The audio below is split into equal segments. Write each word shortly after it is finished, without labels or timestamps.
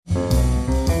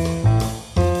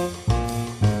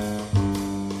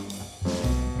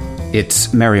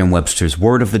It's Merriam-Webster's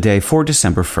Word of the Day for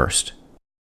December 1st.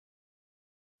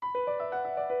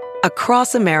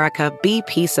 Across America,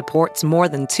 BP supports more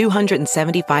than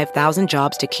 275,000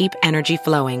 jobs to keep energy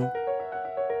flowing.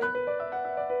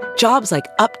 Jobs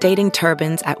like updating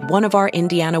turbines at one of our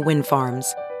Indiana wind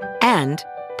farms and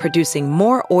producing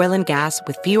more oil and gas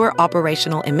with fewer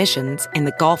operational emissions in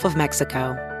the Gulf of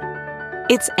Mexico.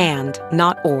 It's and,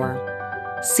 not or.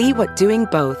 See what doing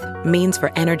both means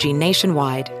for energy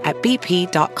nationwide at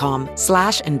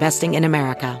bp.com/investing in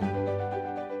America.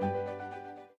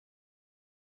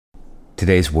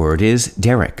 Today's word is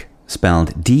derrick,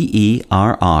 spelled D-E-R-R-I-C-K.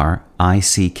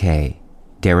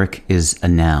 Derrick is a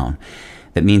noun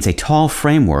that means a tall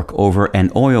framework over an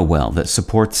oil well that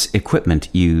supports equipment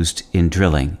used in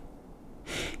drilling.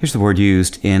 Here's the word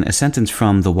used in a sentence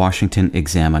from the Washington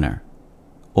Examiner.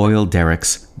 Oil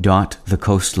derricks dot the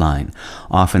coastline,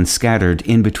 often scattered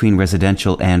in between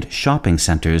residential and shopping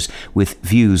centers with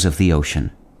views of the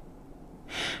ocean.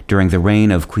 During the reign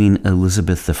of Queen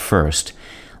Elizabeth I,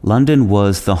 London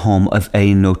was the home of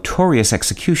a notorious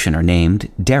executioner named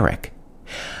Derrick.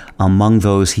 Among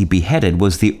those he beheaded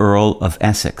was the Earl of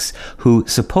Essex, who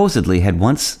supposedly had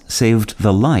once saved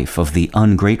the life of the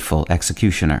ungrateful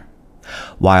executioner.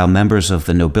 While members of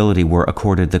the nobility were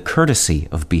accorded the courtesy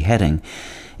of beheading,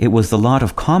 it was the lot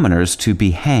of commoners to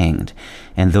be hanged,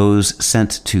 and those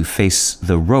sent to face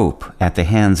the rope at the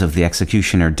hands of the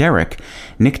executioner Derrick,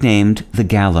 nicknamed the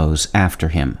gallows after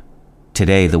him.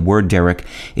 Today, the word derrick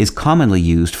is commonly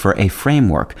used for a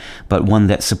framework, but one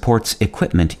that supports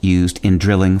equipment used in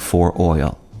drilling for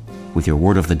oil. With your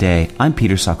Word of the Day, I'm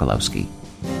Peter Sokolowski.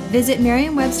 Visit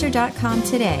Merriam-Webster.com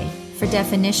today for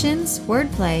definitions,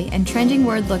 wordplay, and trending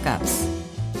word lookups.